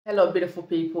Hello beautiful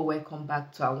people, welcome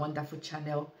back to our wonderful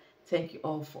channel. Thank you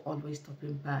all for always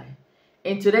stopping by.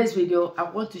 In today's video, I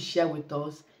want to share with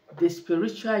us the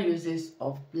spiritual uses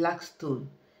of black stone.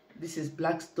 This is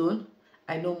black stone.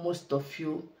 I know most of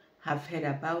you have heard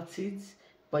about it,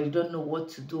 but you don't know what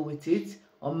to do with it,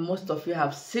 or most of you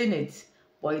have seen it,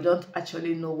 but you don't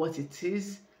actually know what it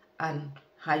is and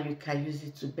how you can use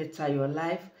it to better your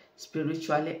life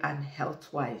spiritually and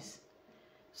health-wise.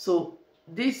 So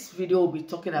this video will be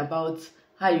talking about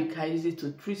how you can use it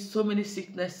to treat so many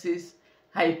sicknesses,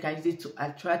 how you can use it to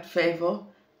attract favor,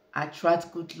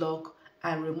 attract good luck,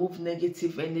 and remove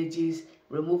negative energies,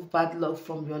 remove bad luck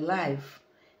from your life.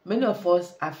 Many of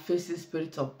us are facing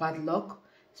spirit of bad luck,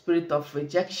 spirit of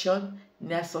rejection,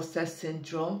 near success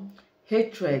syndrome,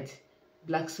 hatred.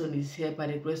 Blackstone is here by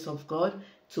the grace of God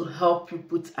to help you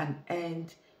put an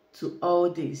end to all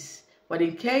this. But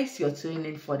in case you're tuning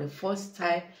in for the first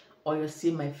time or you're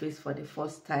seeing my face for the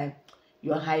first time,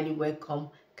 you're highly welcome.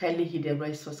 Kindly hit the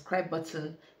red subscribe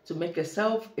button to make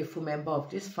yourself a full member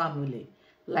of this family.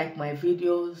 Like my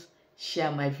videos,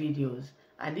 share my videos.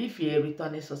 And if you're a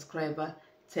returning subscriber,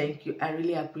 thank you. I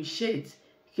really appreciate.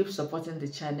 Keep supporting the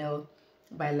channel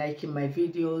by liking my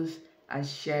videos and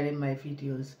sharing my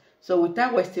videos. So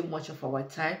without wasting much of our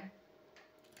time,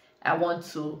 I want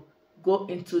to go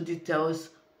into details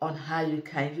on how you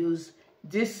can use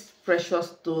this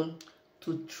precious stone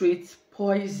to treat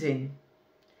poison.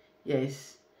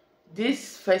 Yes, the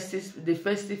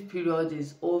festive period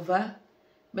is over.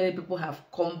 Many people have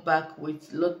come back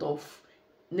with a lot of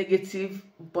negative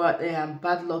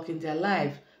bad luck in their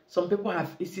life. Some people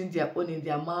have eaten their own in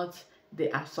their mouth. They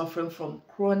are suffering from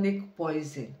chronic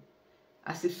poison,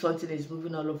 as if something is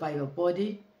moving all over your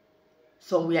body.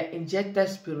 Some were injected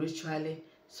spiritually,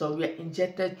 some were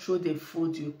injected through the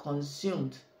food you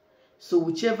consumed. So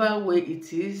whichever way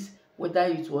it is, whether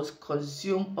it was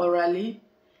consumed orally,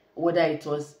 whether it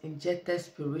was injected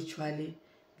spiritually,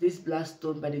 this black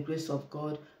stone, by the grace of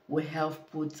God, will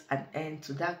help put an end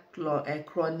to that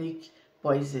chronic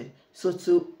poison. So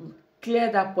to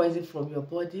clear that poison from your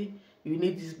body, you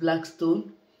need this black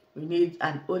stone. You need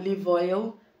an olive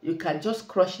oil. You can just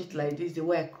crush it like this, the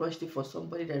way I crushed it for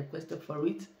somebody that requested for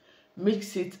it.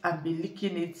 Mix it and be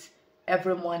licking it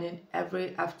every morning,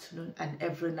 every afternoon, and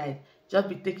every night. Just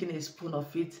be taking a spoon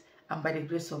of it, and by the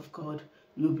grace of God,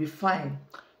 you'll be fine.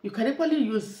 You can equally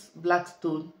use black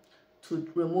stone to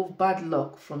remove bad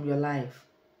luck from your life.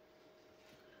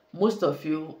 Most of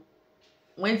you,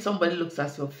 when somebody looks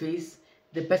at your face,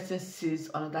 the person sees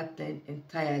another thing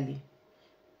entirely.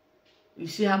 You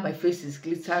see how my face is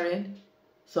glittering?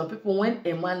 Some people, when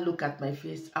a man look at my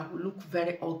face, I will look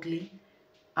very ugly.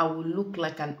 I will look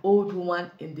like an old woman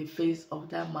in the face of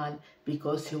that man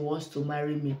because he wants to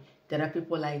marry me. There are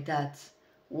people like that.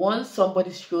 Once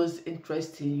somebody shows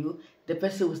interest in you, the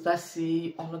person will start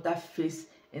seeing another face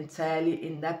entirely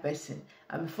in that person.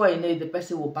 And before you know it, the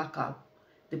person will back up.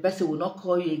 The person will not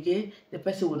call you again. The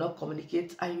person will not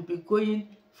communicate. And you'll be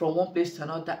going from one place to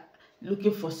another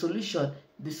looking for solution.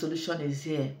 The solution is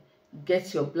here.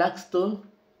 Get your black stone.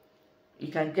 You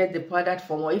can get the powdered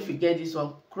form, or if you get this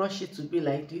one, crush it to be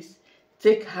like this.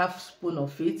 Take half spoon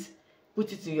of it,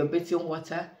 put it in your bathing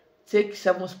water, take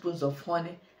 7 spoons of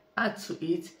honey, add to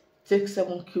it, take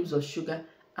 7 cubes of sugar,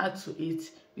 add to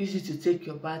it. Use it to take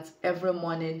your bath every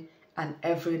morning and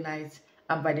every night.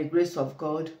 And by the grace of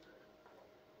God,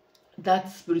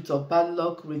 that spirit of bad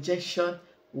luck, rejection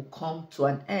will come to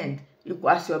an end.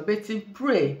 As you're bathing,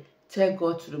 pray. Tell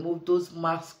God to remove those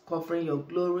masks covering your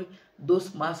glory,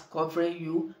 those masks covering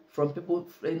you from people,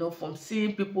 from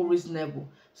seeing people reasonable.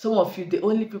 Some of you, the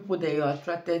only people that you're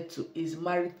attracted to is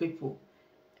married people.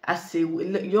 As a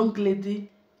young lady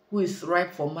who is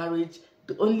ripe for marriage,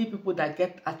 the only people that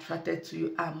get attracted to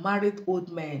you are married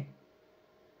old men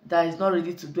that is not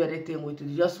ready to do anything with you.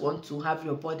 They just want to have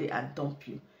your body and dump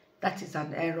you. That is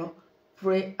an error.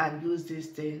 Pray and use this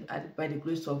thing, and by the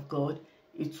grace of God,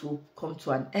 it will come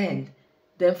to an end.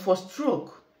 Then for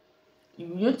stroke, you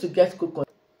need to get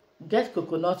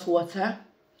coconut water,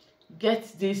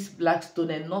 get this black stone,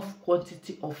 enough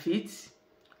quantity of it.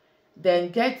 Then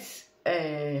get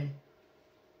a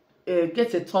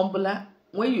tumbler.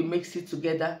 When you mix it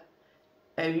together,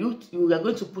 you are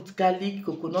going to put garlic,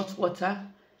 coconut water,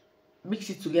 mix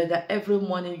it together. Every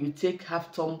morning you take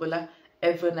half tumbler,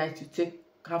 every night you take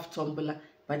half tumbler.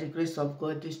 By the grace of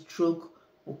God, this stroke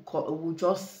will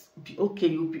just be okay.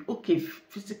 You'll be okay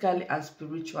physically and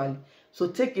spiritually. So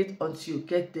take it until you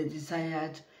get the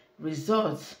desired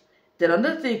results. Then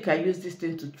another thing you can use this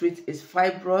thing to treat is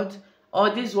fibroid. Or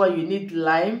this one, you need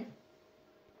lime,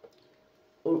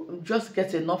 or just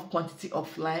get enough quantity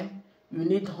of lime. You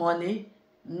need honey.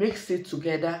 mix it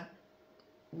together,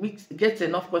 get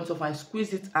enough quantity of and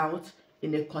squeeze it out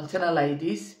in a container like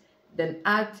this, then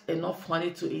add enough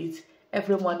honey to it.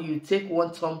 Every morning you take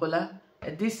 1 tumbler,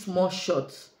 and these small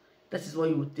shots, that is what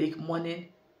you would take morning,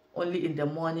 only in the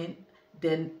morning,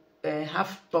 then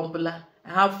half tumbler,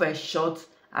 half a shot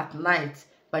at night.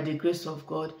 By the grace of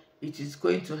God, it is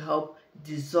going to help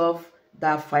dissolve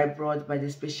that fibroid by the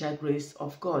special grace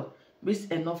of God. Mix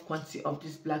enough quantity of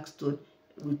this black stone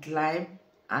with lime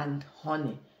and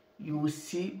honey. You will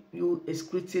see you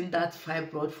excreting that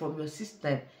fibroid from your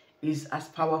system is as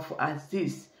powerful as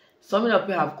this. Some of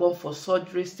you have gone for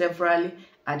surgery severally.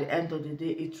 At the end of the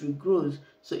day, it regrows.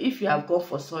 So if you have gone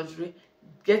for surgery,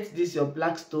 get this your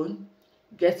black stone,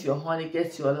 get your honey,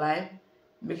 get your lime,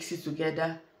 mix it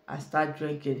together and start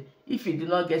drinking. If you do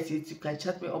not get it, you can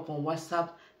chat me up on WhatsApp.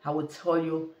 I will tell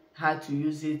you how to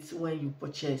use it when you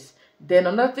purchase. Then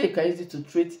another thing you can use it to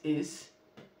treat is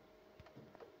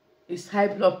high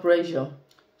blood pressure.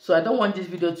 So I don't want this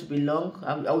video to be long.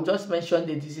 I will just mention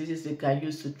the diseases you can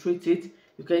use to treat it.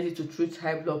 You can use it to treat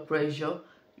high blood pressure.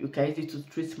 You can use it to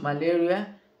treat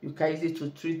malaria. You can use it to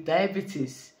treat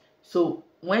diabetes. So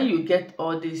when you get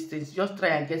all these things, just try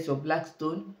and get your black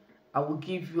stone. I will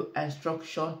give you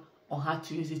instruction on how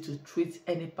to use it to treat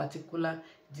any particular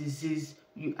disease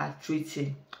you are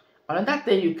treating. Another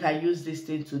thing you can use this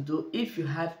thing to do, if you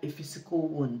have a physical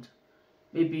wound,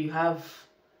 maybe you have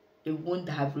a wound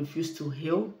that have refused to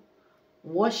heal,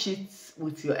 wash it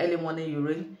with your early morning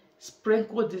urine,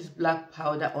 sprinkle this black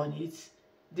powder on it,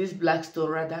 this black stone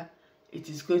rather. It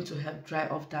is going to help dry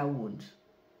off that wound.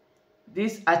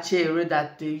 This achere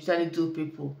that they usually do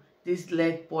people, this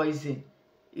leg poison,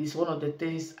 is one of the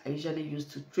things I usually use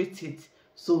to treat it.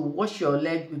 So wash your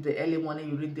leg with the early morning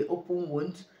urine, the open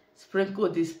wound, sprinkle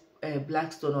this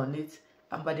black stone on it,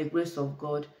 and by the grace of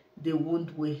God, the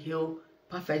wound will heal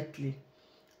perfectly.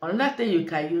 Another thing you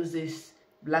can use this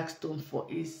black stone for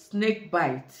is snake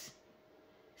bites.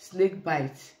 Snake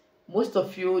bites. Most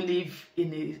of you live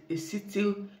in a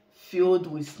city filled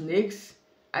with snakes.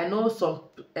 I know some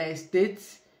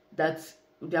states that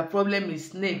their problem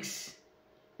is snakes.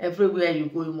 Everywhere you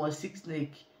go, you must see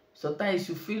snake. Sometimes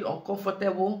you feel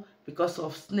uncomfortable because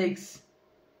of snakes.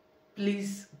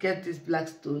 Please get this black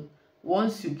stone.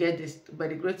 Once you get this, by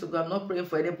the grace of God, I'm not praying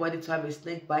for anybody to have a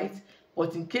snake bite,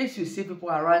 but in case you see people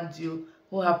around you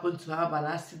who happen to have an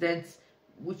accident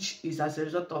which is as a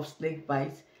result of snake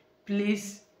bite,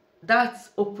 please, that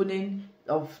opening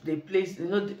of the place, you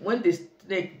know, when the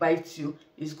snake bites you,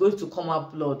 is going to come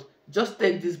out blood. Just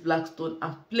take this black stone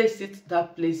and place it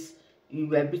that place you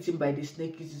were bitten by the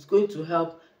snake. It is going to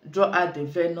help draw out the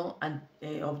venom and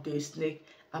of the snake,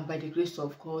 and by the grace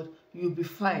of God, you'll be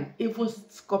fine. Even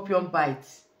scorpion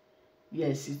bites,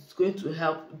 yes, it's going to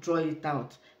help draw it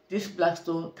out. This black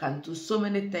stone can do so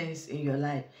many things in your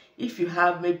life. If you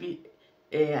have maybe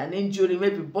an injury,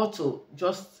 maybe bottle,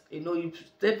 just, you know, you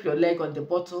step your leg on the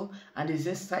bottle and it's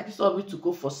inside, it's all to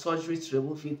go for surgery to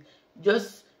remove it.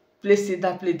 Just place it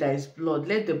that place that is blood.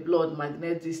 Let the blood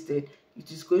magnet this thing.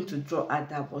 It is going to draw out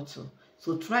that bottle.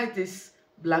 So try this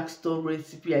black stone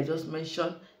recipe I just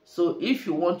mentioned. So if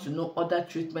you want to know other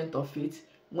treatment of it,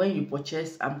 when you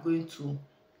purchase, I'm going to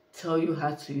tell you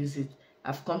how to use it.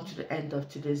 I've come to the end of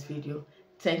today's video.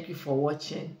 Thank you for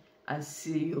watching and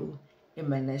see you in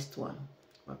my next one.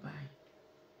 Bye-bye.